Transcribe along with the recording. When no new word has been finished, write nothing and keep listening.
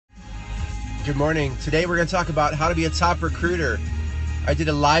Good morning. Today we're going to talk about how to be a top recruiter. I did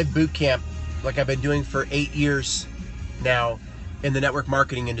a live boot camp like I've been doing for 8 years now in the network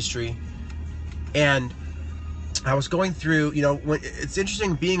marketing industry. And I was going through, it's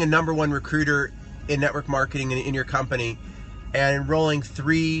interesting being a #1 recruiter in network marketing in your company and enrolling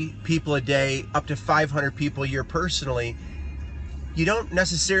 3 people a day, up to 500 people a year personally. You don't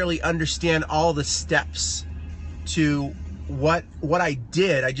necessarily understand all the steps to what I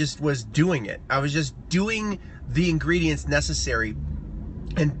did. I just was doing it. I was just doing the ingredients necessary.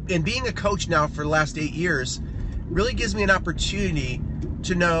 And being a coach now for the last 8 years really gives me an opportunity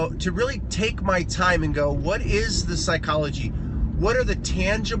to really take my time and go, what is the psychology? What are the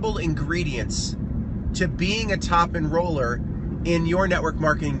tangible ingredients to being a top enroller in your network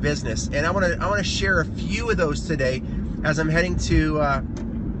marketing business? And I want to share a few of those today as I'm heading to a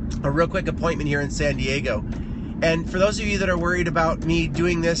real quick appointment here in San Diego. And for those of you that are worried about me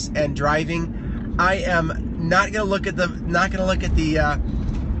doing this and driving, I am not going to look at the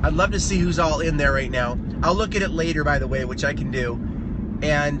I'd love to see who's all in there right now. I'll look at it later, by the way, which I can do.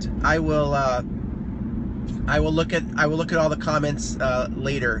 And I will look at all the comments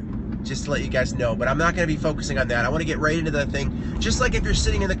later, just to let you guys know. But I'm not going to be focusing on that. I want to get right into the thing. Just like if you're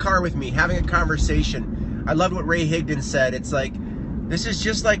sitting in the car with me, having a conversation. I loved what Ray Higdon said. It's like, this is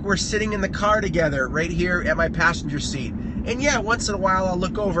just like we're sitting in the car together right here at my passenger seat. And yeah, once in a while I'll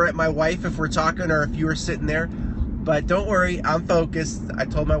look over at my wife if we're talking or if you were sitting there. But don't worry, I'm focused. I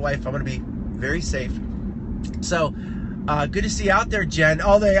told my wife I'm going to be very safe. So, good to see you out there, Jen.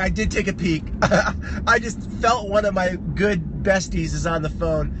 Although I did take a peek. I just felt one of my good besties is on the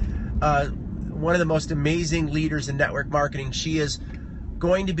phone. One of the most amazing leaders in network marketing. She is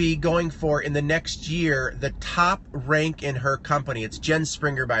going to be going for, in the next year, the top rank in her company. It's Jen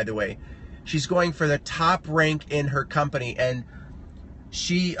Springer, by the way. She's going for the top rank in her company, and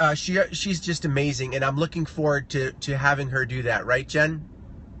she's just amazing, and I'm looking forward to having her do that. Right, Jen?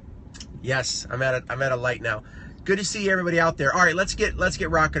 Yes, I'm at a light now. Good to see everybody out there. All right, let's get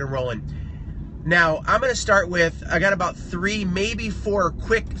rocking and rolling. Now, I'm going to start with, I got about 3, maybe 4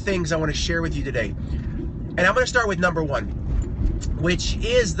 quick things I want to share with you today. And I'm going to start with #1. Which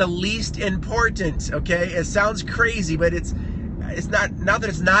is the least important, okay? It sounds crazy, but it's not that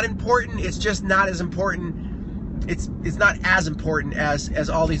it's not important, it's just not as important. It's not as important as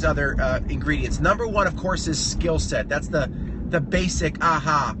all these other ingredients. #1, of course, is skill set. That's the basic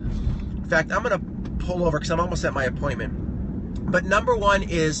aha. In fact, I'm gonna pull over because I'm almost at my appointment. But #1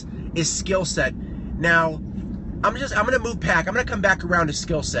 is skill set. Now, I'm gonna move back. I'm gonna come back around to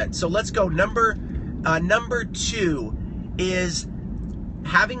skill set. So let's go. Number 2 is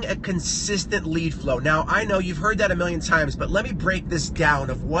having a consistent lead flow. Now, I know you've heard that a million times, but let me break this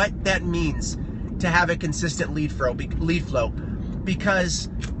down of what that means to have a consistent lead flow. Because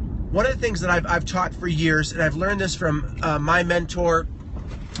one of the things that I've taught for years, and I've learned this from my mentor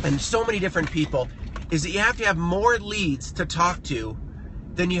and so many different people, is that you have to have more leads to talk to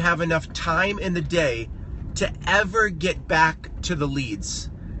than you have enough time in the day to ever get back to the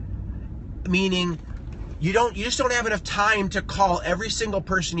leads. Meaning, you just don't have enough time to call every single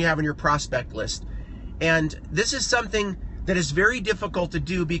person you have on your prospect list. And this is something that is very difficult to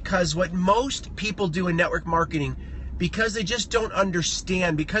do, because what most people do in network marketing, because they just don't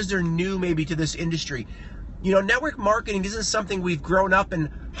understand, because they're new maybe to this industry. Network marketing isn't something we've grown up in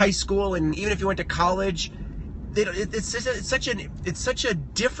high school, and even if you went to college, it's such a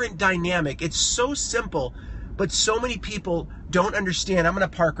different dynamic. It's so simple, but so many people don't understand. I'm going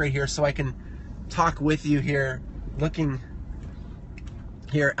to park right here so I can talk with you here. Looking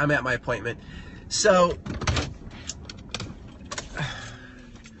here, I'm at my appointment. So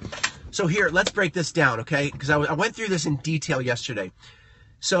here, let's break this down, okay? Because I went through this in detail yesterday.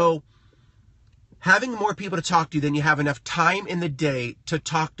 So having more people to talk to than you have enough time in the day to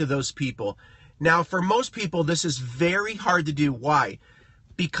talk to those people. Now, for most people, this is very hard to do. Why?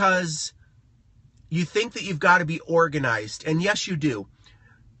 Because you think that you've got to be organized, and yes, you do.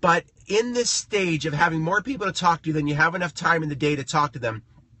 But in this stage of having more people to talk to than you have enough time in the day to talk to them,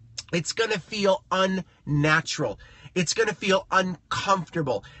 it's going to feel unnatural. It's going to feel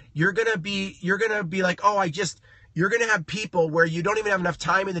uncomfortable. You're going to be like, you're going to have people where you don't even have enough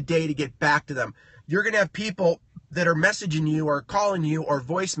time in the day to get back to them. You're going to have people that are messaging you or calling you or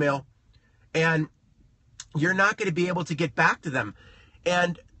voicemail, and you're not going to be able to get back to them.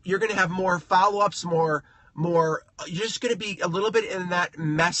 And you're going to have more follow-ups, more, you're just going to be a little bit in that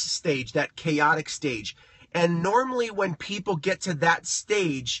mess stage, that chaotic stage. And normally when people get to that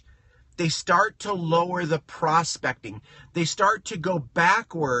stage, they start to lower the prospecting. They start to go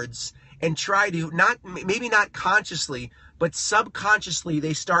backwards and try to, maybe not consciously, but subconsciously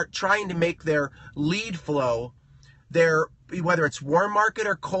they start trying to make their lead flow, whether it's warm market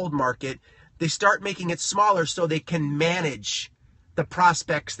or cold market, they start making it smaller so they can manage the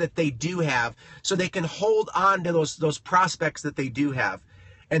prospects that they do have, so they can hold on to those prospects that they do have.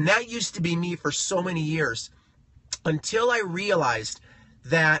 And that used to be me for so many years, until I realized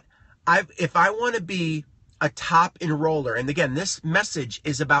that if I want to be a top enroller, and again, this message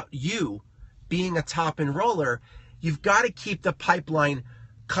is about you being a top enroller, you've got to keep the pipeline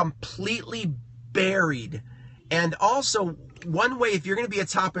completely buried. And also, one way, if you're going to be a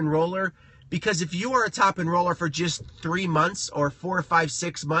top enroller, because if you are a top enroller for just 3 months or 4, 5,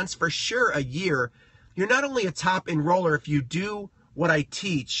 6 months, for sure a year, you're not only a top enroller if you do what I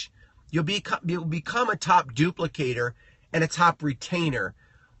teach, you'll become a top duplicator and a top retainer.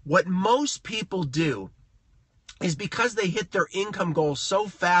 What most people do is, because they hit their income goal so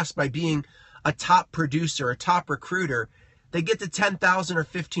fast by being a top producer, a top recruiter, they get to 10,000 or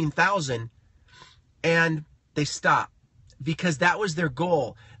 15,000 and they stop, because that was their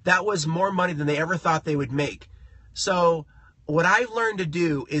goal. That was more money than they ever thought they would make. So what I've learned to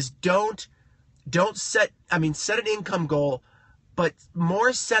do is set an income goal, but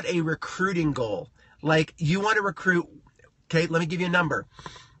more set a recruiting goal. Like, you want to recruit, okay, let me give you a number.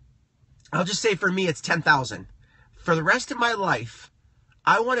 I'll just say for me, it's 10,000. For the rest of my life,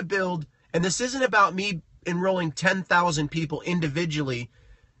 I want to build, and this isn't about me enrolling 10,000 people individually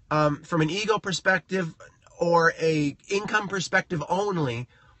from an ego perspective or a income perspective only,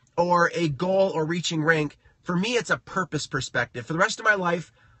 or a goal or reaching rank. For me, it's a purpose perspective. For the rest of my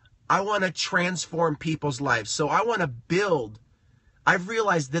life, I want to transform people's lives. So I want to build. I've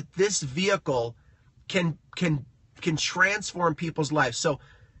realized that this vehicle can transform people's lives. So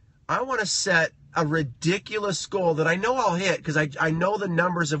I want to set a ridiculous goal that I know I'll hit, because I know the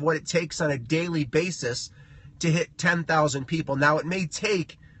numbers of what it takes on a daily basis to hit 10,000 people. Now, it may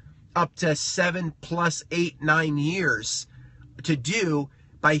take up to 7 plus 8, 9 years to do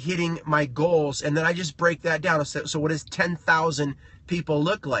by hitting my goals. And then I just break that down. So what does 10,000 people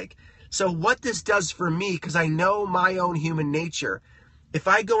look like? So what this does for me, because I know my own human nature, if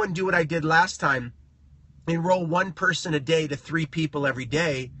I go and do what I did last time, enroll 1 person a day to 3 people every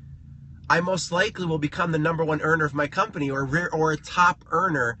day, I most likely will become the #1 earner of my company, or a top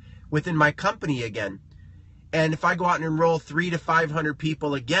earner within my company again. And if I go out and enroll 300 to 500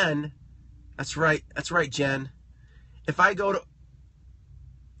 people again, that's right, Jen. If I go to,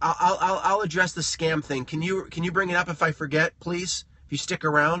 I'll address the scam thing. Can you bring it up if I forget, please? If you stick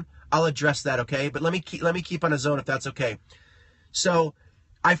around, I'll address that, okay? But let me keep on a zone if that's okay. So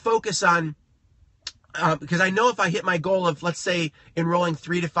I focus on, because I know if I hit my goal of, let's say, enrolling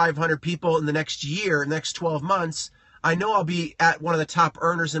 300 to 500 people in the next year, next 12 months, I know I'll be at one of the top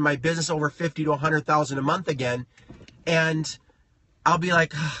earners in my business, over 50 to 100,000 a month again. And I'll be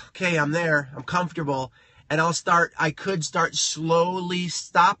like, okay, I'm there, I'm comfortable. And I could start slowly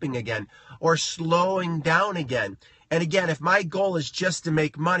stopping again, or slowing down again. And again, if my goal is just to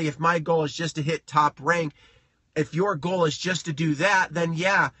make money, if my goal is just to hit top rank, if your goal is just to do that, then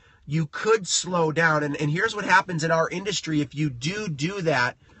yeah, you could slow down. And here's what happens in our industry. If you do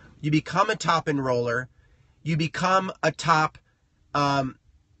that, you become a top enroller, you become a top,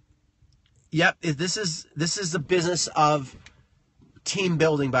 this is the business of team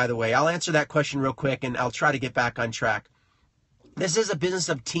building, by the way. I'll answer that question real quick, and I'll try to get back on track. This is a business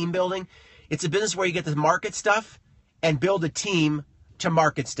of team building. It's a business where you get to market stuff and build a team to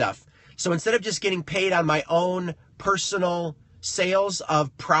market stuff. So instead of just getting paid on my own personal sales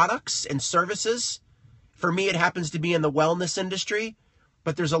of products and services, for me, it happens to be in the wellness industry,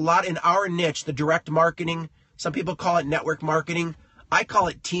 but there's a lot in our niche, the direct marketing. Some people call it network marketing. I call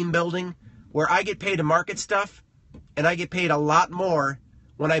it team building, where I get paid to market stuff, and I get paid a lot more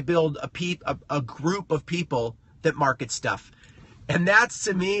when I build a group of people that market stuff. And that's,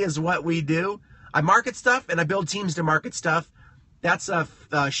 to me, is what we do. I market stuff and I build teams to market stuff. That's a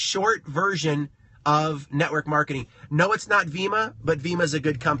short version of network marketing. No, it's not Vima, but Vima is a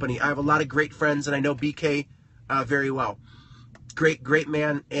good company. I have a lot of great friends, and I know BK very well. Great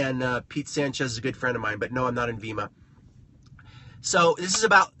man, and Pete Sanchez is a good friend of mine, but no, I'm not in Vima. So this is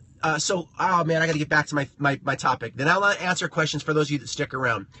about, oh man, I got to get back to my topic. Then I'll answer questions for those of you that stick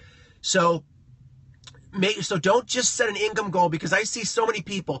around. So don't just set an income goal, because I see so many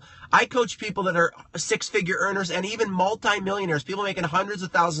people. I coach people that are 6-figure earners and even multi-millionaires, people making hundreds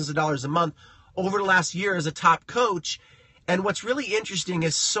of thousands of dollars a month over the last year as a top coach. And what's really interesting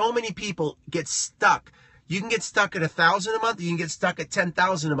is so many people get stuck. You can get stuck at 1,000 a month. You can get stuck at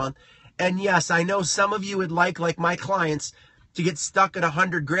 10,000 a month. And yes, I know some of you would like my clients, to get stuck at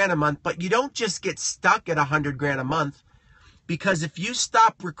 100 grand a month, but you don't just get stuck at 100 grand a month. Because if you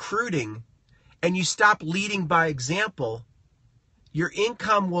stop recruiting and you stop leading by example, your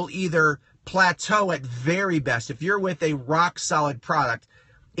income will either plateau at very best. If you're with a rock solid product,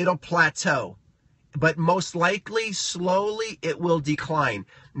 it'll plateau. But most likely, slowly, it will decline.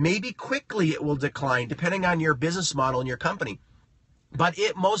 Maybe quickly it will decline, depending on your business model and your company. But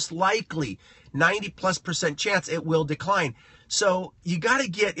it most likely, 90+% chance, it will decline. So you got to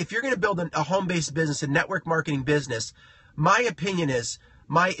get, if you're going to build a home-based business, a network marketing business, my opinion is,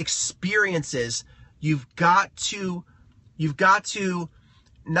 my experience is, you've got to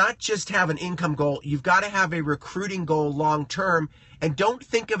not just have an income goal, you've got to have a recruiting goal long term. And don't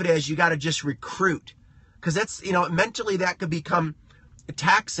think of it as you got to just recruit, because that's, mentally that could become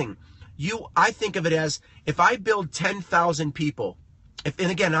taxing. I think of it as, if I build 10,000 people,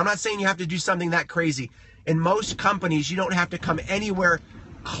 and again, I'm not saying you have to do something that crazy. In most companies, you don't have to come anywhere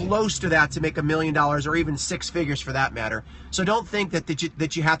close to that to make $1 million, or even 6 figures for that matter. So don't think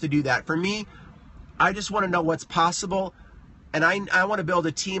that you have to do that. For me, I just want to know what's possible, and I want to build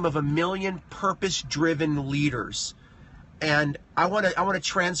a team of 1 million purpose-driven leaders. And I want to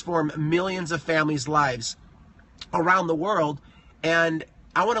transform millions of families' lives around the world, and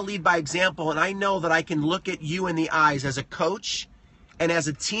I want to lead by example. And I know that I can look at you in the eyes as a coach and as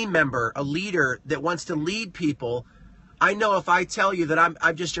a team member, a leader that wants to lead people. I know if I tell you that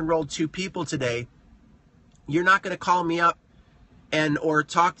I've just enrolled 2 people today, you're not going to call me up or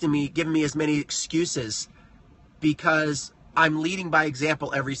talk to me, giving me as many excuses, because I'm leading by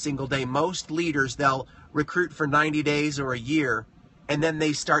example every single day. Most leaders, they'll recruit for 90 days or a year, and then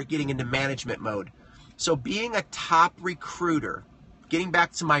they start getting into management mode. So being a top recruiter, getting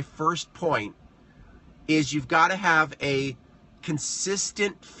back to my first point, is you've got to have a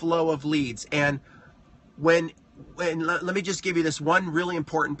consistent flow of leads. And let me just give you this one really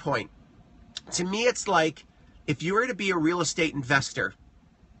important point. To me, it's like, if you were to be a real estate investor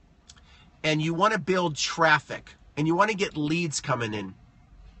and you want to build traffic and you want to get leads coming in,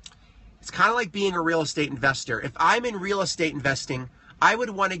 it's kind of like being a real estate investor. If I'm in real estate investing, I would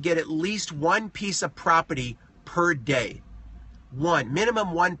want to get at least 1 piece of property per day.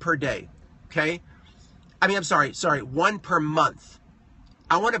 Minimum 1 per day, okay? I'm sorry, 1 per month.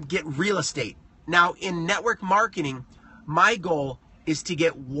 I want to get real estate. Now, in network marketing, my goal is to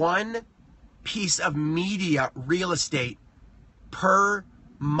get 1 piece of media real estate per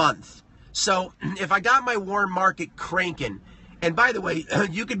month. So if I got my warm market cranking, and by the way,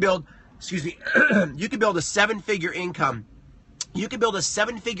 you could build, you could build a 7-figure income. You could build a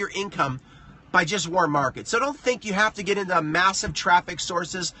 7-figure income by just warm market. So don't think you have to get into massive traffic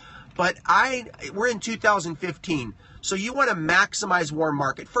sources. But we're in 2015, so you want to maximize warm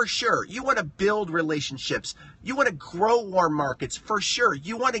market for sure. You want to build relationships. You want to grow warm markets for sure.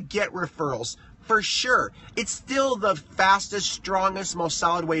 You want to get referrals for sure. It's still the fastest, strongest, most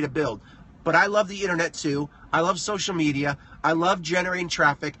solid way to build. But I love the internet too. I love social media. I love generating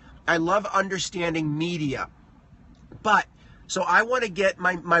traffic. I love understanding media. So I want to get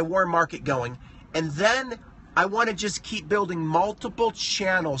my warm market going, and then I want to just keep building multiple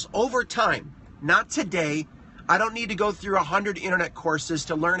channels over time. Not today. I don't need to go through 100 internet courses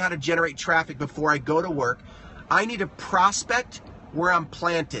to learn how to generate traffic before I go to work. I need to prospect where I'm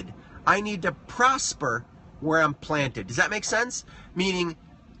planted. I need to prosper where I'm planted. Does that make sense? Meaning,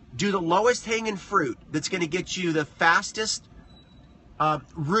 do the lowest hanging fruit that's going to get you the fastest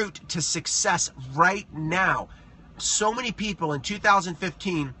route to success right now. So many people in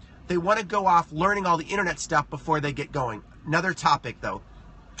 2015, they want to go off learning all the internet stuff before they get going. Another topic though.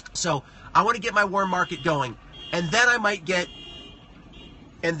 So I want to get my warm market going, and then I might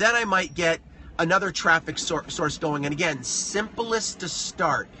get another traffic source going. And again, simplest to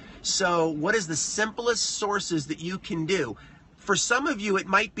start. So what is the simplest sources that you can do? For some of you, it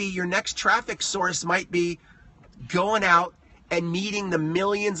might be your next traffic source might be going out and meeting the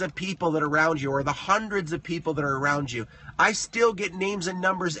millions of people that are around you, or the hundreds of people that are around you. I still get names and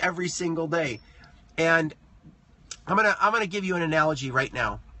numbers every single day. And I'm gonna give you an analogy right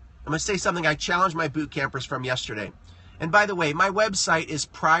now. I'm gonna say something I challenged my boot campers from yesterday. And by the way, my website is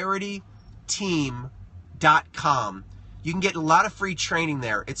priorityteam.com. You can get a lot of free training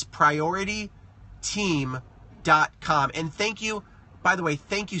there. It's priorityteam.com. And thank you, by the way,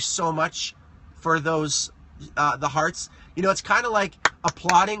 thank you so much for those the hearts. You know, it's kind of like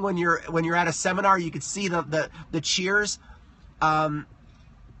applauding when you're at a seminar. You could see the cheers. The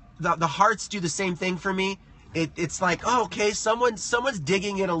hearts do the same thing for me. It's like, oh, okay, someone's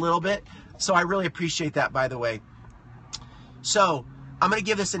digging it a little bit. So I really appreciate that, by the way. So I'm going to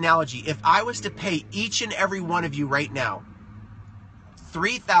give this analogy. If I was to pay each and every one of you right now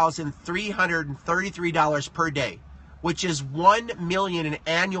 $3,333 per day, which is 1 million in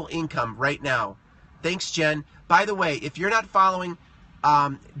annual income right now. Thanks, Jen. By the way, if you're not following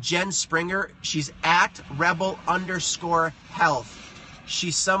Jen Springer, she's at rebel_health.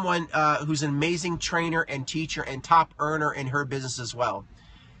 She's someone who's an amazing trainer and teacher and top earner in her business as well.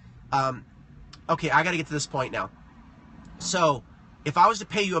 Okay, I got to get to this point now. So, if I was to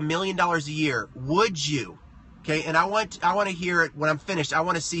pay you $1 million a year, would you? Okay, and I want to hear it when I'm finished. I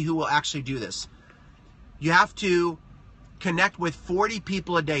want to see who will actually do this. You have to connect with 40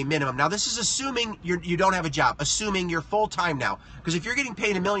 people a day minimum. Now, this is assuming you don't have a job, assuming you're full-time now. Because if you're getting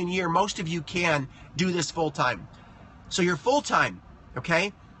paid $1 million a year, most of you can do this full-time. So you're full-time,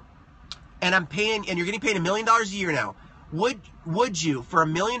 okay? And you're getting paid $1 million a year now. Would you, for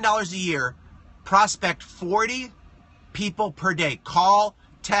 $1 million a year, prospect 40 people per day? Call,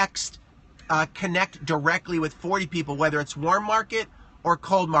 text, connect directly with 40 people, whether it's warm market or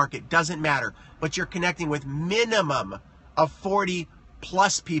cold market, doesn't matter. But you're connecting with minimum of 40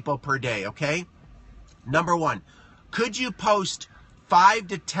 plus people per day, okay? Number one, could you post 5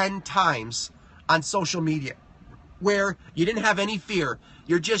 to 10 times on social media where you didn't have any fear?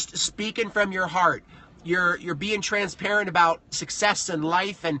 You're just speaking from your heart. You're being transparent about success in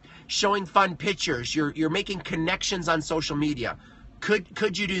life and showing fun pictures. You're making connections on social media.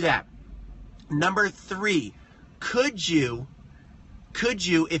 Could you do that? Number 3, could you,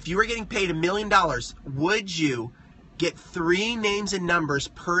 if you were getting paid $1 million, would you get 3 names and numbers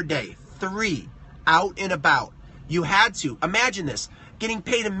per day? 3 out and about. You had to. Imagine this, getting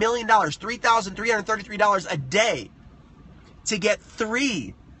paid $1 million, $3,333 a day to get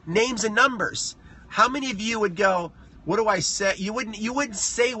 3 names and numbers. How many of you would go, what do I say? You wouldn't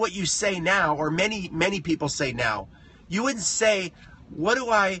say what you say now, or many people say now. You wouldn't say, what do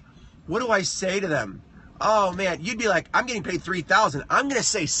I say to them? Oh man, you'd be like, I'm getting paid $3,000. I'm gonna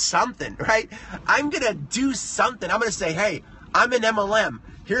say something, right? I'm gonna do something. I'm gonna say, hey, I'm an MLM.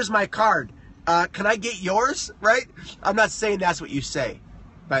 Here's my card. Can I get yours? Right? I'm not saying that's what you say,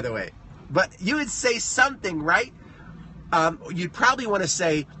 by the way, but you would say something, right? You'd probably want to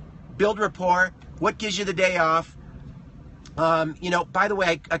say, build rapport. What gives you the day off? By the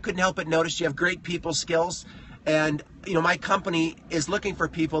way, I couldn't help but notice you have great people skills, and my company is looking for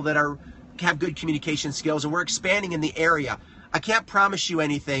people that have good communication skills, and we're expanding in the area. I can't promise you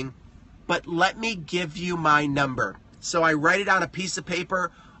anything, but let me give you my number. So I write it on a piece of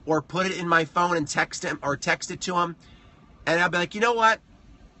paper or put it in my phone and text it to him, and I'll be like, you know what?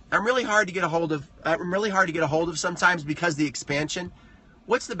 I'm really hard to get a hold of sometimes because of the expansion.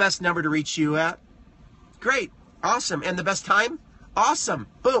 What's the best number to reach you at? Great, awesome. And the best time? Awesome.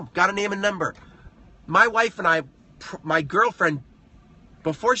 Boom, got a name and number. My wife and I, my girlfriend,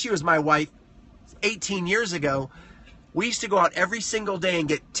 before she was my wife, 18 years ago, we used to go out every single day and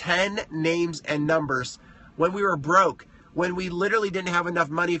get 10 names and numbers. When we were broke, when we literally didn't have enough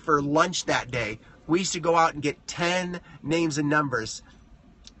money for lunch that day, we used to go out and get 10 names and numbers.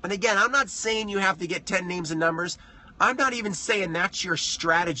 And again, I'm not saying you have to get 10 names and numbers. I'm not even saying that's your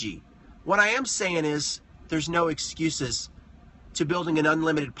strategy. What I am saying is there's no excuses to building an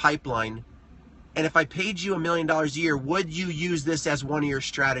unlimited pipeline. And if I paid you $1 million a year, would you use this as one of your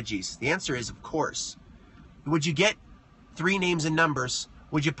strategies? The answer is, of course. Would you get 3 names and numbers?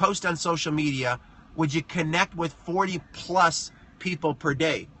 Would you post on social media? Would you connect with 40 plus people per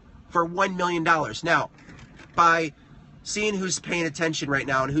day for $1 million? Now, by seeing who's paying attention right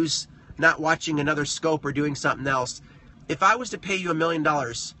now and who's not watching another scope or doing something else, if I was to pay you $1 million,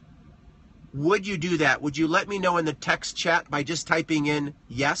 would you do that? Would you let me know in the text chat by just typing in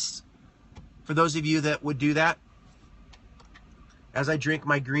yes? For those of you that would do that, as I drink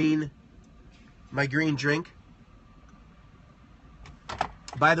my green drink.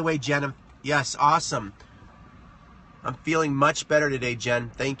 By the way, Jen, yes, awesome. I'm feeling much better today, Jen.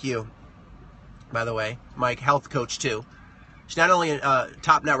 Thank you. By the way, my health coach too. She's not only a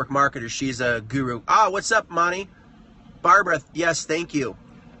top network marketer, she's a guru. Ah, what's up, Monty? Barbara, yes, thank you.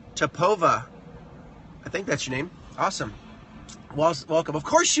 Topova, I think that's your name. Awesome. Welcome. Of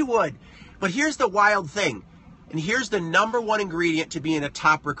course you would. But here's the wild thing, and here's the #1 ingredient to being a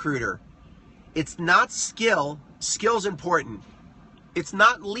top recruiter. It's not skill. Skill's important. It's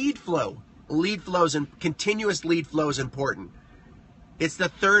not lead flow. Lead flows and continuous lead flow is important. It's the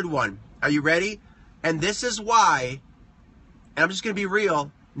third one. Are you ready? And this is why, and I'm just going to be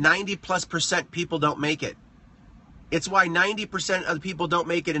real, 90+% people don't make it. It's why 90% of the people don't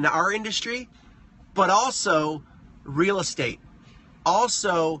make it in our industry, but also real estate,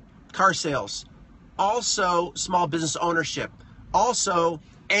 also car sales, also small business ownership, also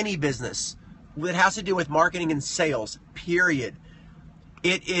any business that has to do with marketing and sales, period.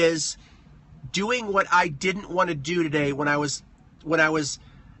 It is doing what I didn't want to do today when I was,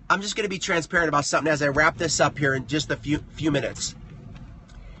 I'm just going to be transparent about something as I wrap this up here in just a few minutes.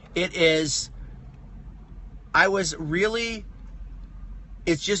 It is, when I was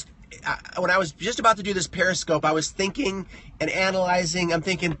just about to do this Periscope, I was thinking and analyzing. I'm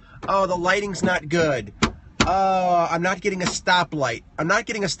thinking, oh, the lighting's not good. Oh, I'm not getting a stoplight. I'm not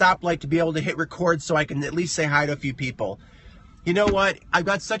getting a stoplight to be able to hit record so I can at least say hi to a few people. You know what? I've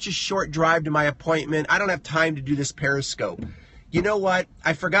got such a short drive to my appointment. I don't have time to do this Periscope. You know what?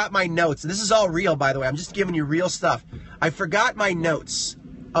 I forgot my notes. And this is all real, by the way. I'm just giving you real stuff. I forgot my notes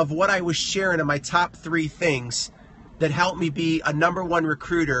of what I was sharing in my top 3 things that helped me be a #1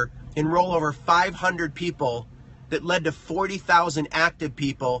 recruiter, enroll over 500 people, that led to 40,000 active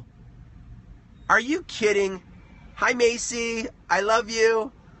people. Are you kidding? Hi, Macy. I love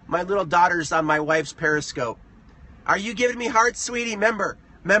you. My little daughter's on my wife's Periscope. Are you giving me hearts, sweetie? Remember,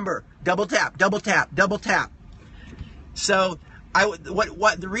 double tap, double tap, double tap. So,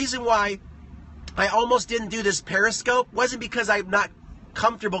 the reason why I almost didn't do this Periscope wasn't because I'm not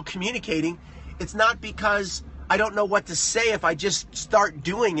comfortable communicating. It's not because I don't know what to say if I just start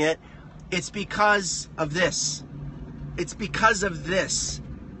doing it. It's because of this. It's because of this.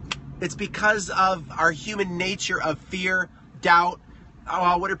 It's because of our human nature of fear, doubt.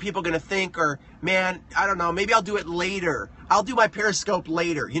 Oh, what are people going to think? Or, man, I don't know. Maybe I'll do it later. I'll do my Periscope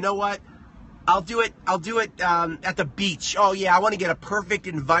later. You know what? I'll do it at the beach. Oh, yeah, I want to get a perfect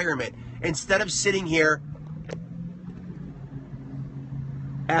environment. Instead of sitting here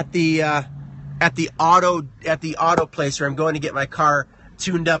at the auto place where I'm going to get my car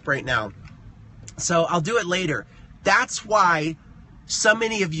tuned up right now. So I'll do it later. That's why so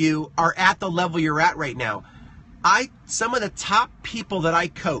many of you are at the level you're at right now. Some of the top people that I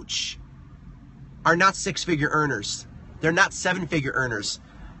coach are not 6-figure earners. They're not 7-figure earners.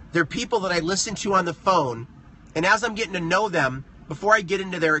 They're people that I listen to on the phone, and as I'm getting to know them, before I get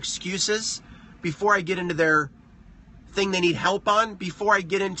into their excuses, before I get into their thing they need help on, before I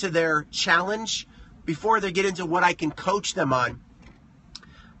get into their challenge, before they get into what I can coach them on,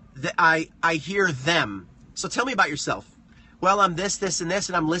 I hear them. So tell me about yourself. Well, I'm this, and this,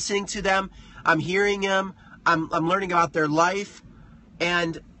 and I'm listening to them. I'm hearing them. I'm learning about their life,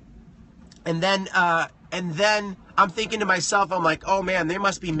 and then I'm thinking to myself, I'm like, oh man, they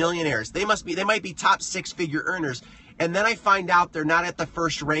must be millionaires. They might be top 6-figure earners. And then I find out they're not at the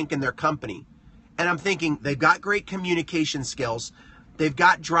first rank in their company. And I'm thinking, they've got great communication skills. They've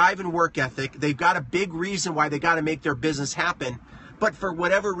got drive and work ethic. They've got a big reason why they got to make their business happen. But for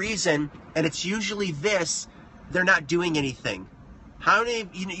whatever reason, and it's usually this, they're not doing anything. How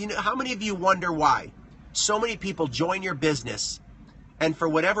many of you wonder why? So many people join your business, and for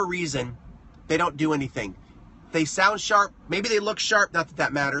whatever reason, they don't do anything. They sound sharp. Maybe they look sharp. Not that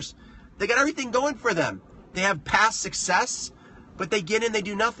that matters. They got everything going for them. They have past success, but they get in, they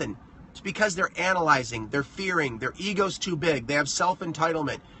do nothing. It's because they're analyzing, they're fearing, their ego's too big, they have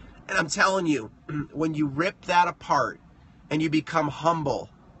self-entitlement. And I'm telling you, when you rip that apart and you become humble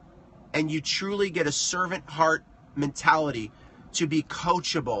and you truly get a servant heart mentality to be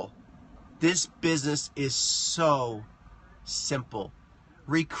coachable, this business is so simple.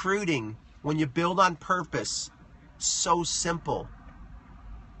 Recruiting, when you build on purpose, so simple.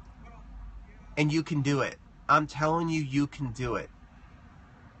 And you can do it. I'm telling you, you can do it.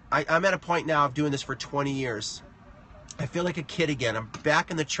 I'm at a point now of doing this for 20 years. I feel like a kid again. I'm back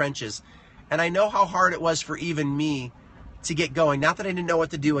in the trenches. And I know how hard it was for even me to get going. Not that I didn't know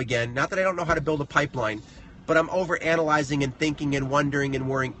what to do again. Not that I don't know how to build a pipeline. But I'm over analyzing and thinking and wondering and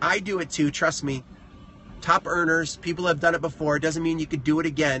worrying. I do it too, trust me. Top earners, people have done it before. It doesn't mean you could do it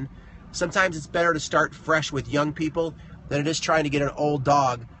again. Sometimes it's better to start fresh with young people than it is trying to get an old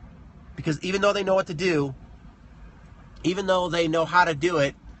dog. Because even though they know what to do, even though they know how to do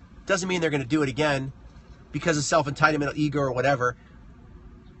it, doesn't mean they're going to do it again because of self-entitlement, ego, or whatever.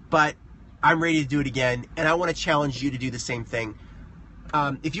 But I'm ready to do it again, and I want to challenge you to do the same thing.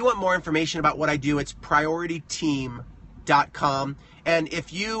 If you want more information about what I do, it's priorityteam.com. And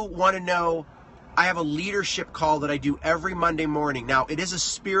if you want to know, I have a leadership call that I do every Monday morning. Now, it is a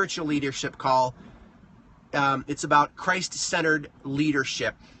spiritual leadership call. It's about Christ-centered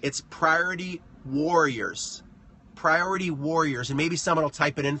leadership. It's Priority Warriors. Priority Warriors. And maybe someone will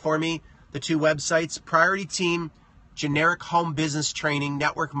type it in for me. The 2 websites. Priority Team, generic home business training,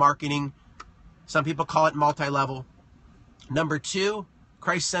 network marketing. Some people call it multi-level. Number 2,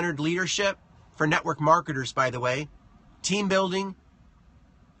 Christ-centered leadership for network marketers, by the way. Team building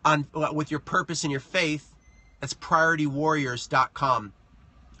with your purpose and your faith. That's prioritywarriors.com.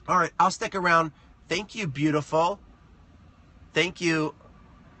 All right, I'll stick around. Thank you, beautiful. Thank you,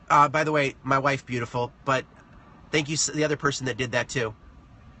 By the way, my wife, beautiful, but thank you, the other person that did that too.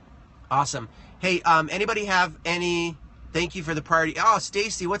 Awesome. Hey, anybody have any, thank you for the party. Oh,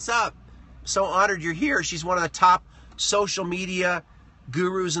 Stacy, what's up? So honored you're here. She's one of the top social media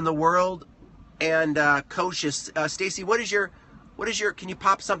gurus in the world and coaches. Stacy, what is your, can you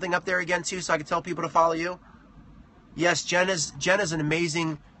pop something up there again too so I can tell people to follow you? Yes, Jen is an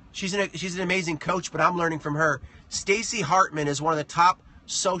amazing, she's an amazing coach, but I'm learning from her. Stacy Hartman is one of the top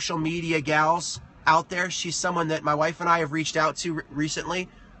social media gals out there. She's someone that my wife and I have reached out to recently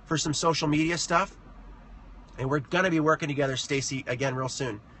for some social media stuff. And we're going to be working together, Stacy, again real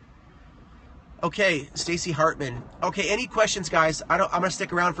soon. Okay, Stacy Hartman. Okay, any questions, guys? I'm going to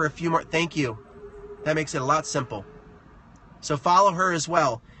stick around for a few more. Thank you. That makes it a lot simple. So follow her as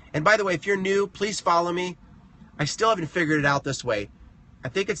well. And by the way, if you're new, please follow me. I still haven't figured it out this way. I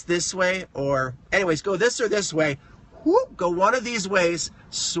think it's this way, or anyways, go this or this way. Whoop, go one of these ways.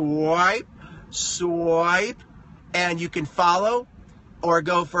 Swipe, swipe, and you can follow. Or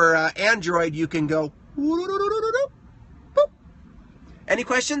go for Android, you can go. Boop. Any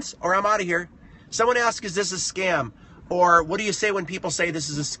questions? Or I'm out of here. Someone asked, is this a scam? Or what do you say when people say this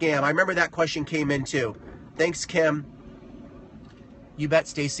is a scam? I remember that question came in too. Thanks, Kim. You bet,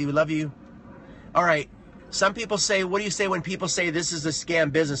 Stacy. We love you. All right. Some people say, what do you say when people say this is a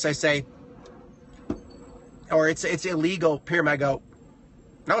scam business? I say, or it's illegal. Pyramid. I go,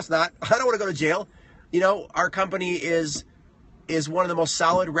 no, it's not. I don't want to go to jail. You know, our company is one of the most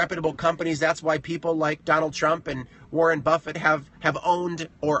solid, reputable companies. That's why people like Donald Trump and Warren Buffett have owned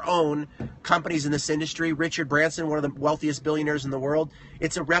or own companies in this industry. Richard Branson, one of the wealthiest billionaires in the world.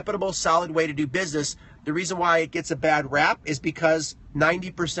 It's a reputable, solid way to do business. The reason why it gets a bad rap is because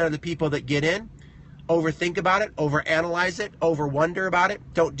 90% of the people that get in overthink about it, overanalyze it, overwonder about it,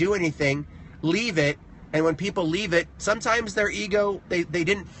 don't do anything, leave it. And when people leave it, sometimes their ego, they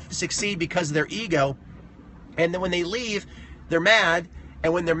didn't succeed because of their ego. And then when they leave, they're mad.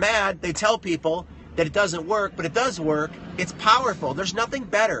 And when they're mad, they tell people that it doesn't work, but it does work. It's powerful. There's nothing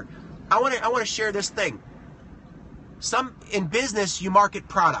better. I want to share this thing. In business, you market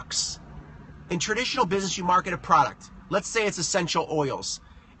products. In traditional business, you market a product. Let's say it's essential oils.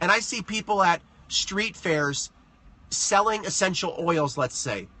 And I see people at street fairs selling essential oils, let's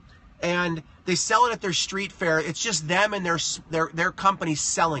say. And they sell it at their street fair. It's just them and their company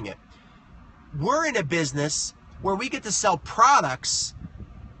selling it. We're in a business where we get to sell products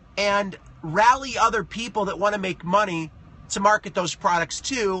and rally other people that want to make money to market those products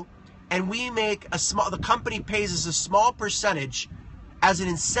too. And we make the company pays us a small percentage as an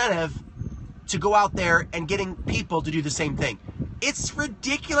incentive to go out there and getting people to do the same thing. It's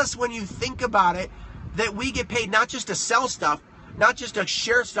ridiculous when you think about it that we get paid not just to sell stuff, not just to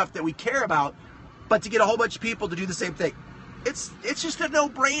share stuff that we care about, but to get a whole bunch of people to do the same thing. It's just a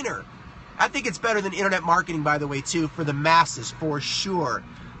no-brainer. I think it's better than internet marketing, by the way, too, for the masses, for sure.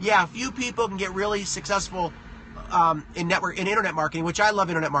 Yeah, a few people can get really successful in internet marketing, which I love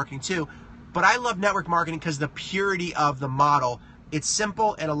internet marketing too, but I love network marketing because the purity of the model. It's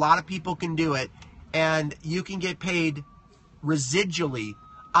simple and a lot of people can do it, and you can get paid residually,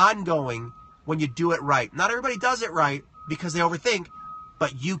 ongoing, when you do it right. Not everybody does it right because they overthink,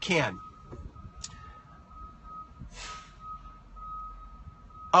 but you can.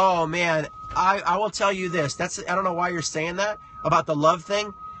 Oh man, I will tell you this. I don't know why you're saying that about the love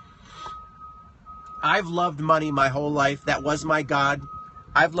thing. I've loved money my whole life. That was my God.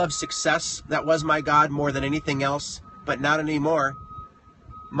 I've loved success. That was my God more than anything else, but not anymore.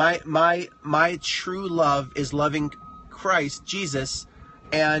 My true love is loving Christ, Jesus,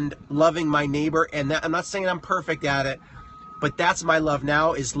 and loving my neighbor. And I'm not saying I'm perfect at it, but that's my love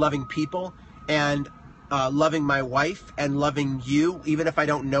now, is loving people and loving my wife and loving you, even if I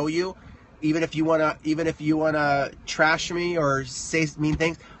don't know you, even if you wanna trash me or say mean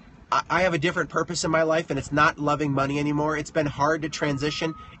things. I have a different purpose in my life, and it's not loving money anymore. It's been hard to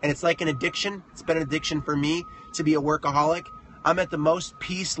transition, and it's like an addiction. It's been an addiction for me to be a workaholic. I'm at the most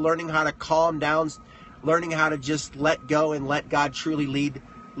peace, learning how to calm down, learning how to just let go and let God truly lead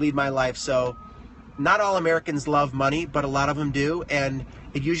my life. So not all Americans love money, but a lot of them do, and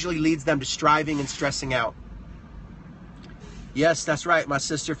it usually leads them to striving and stressing out. Yes, that's right. My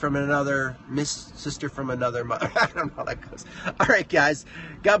sister from another mother. I don't know how that goes. All right, guys.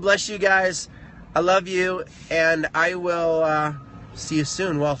 God bless you guys. I love you, and I will see you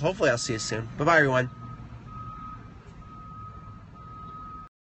soon. Well, hopefully I'll see you soon. Bye-bye, everyone.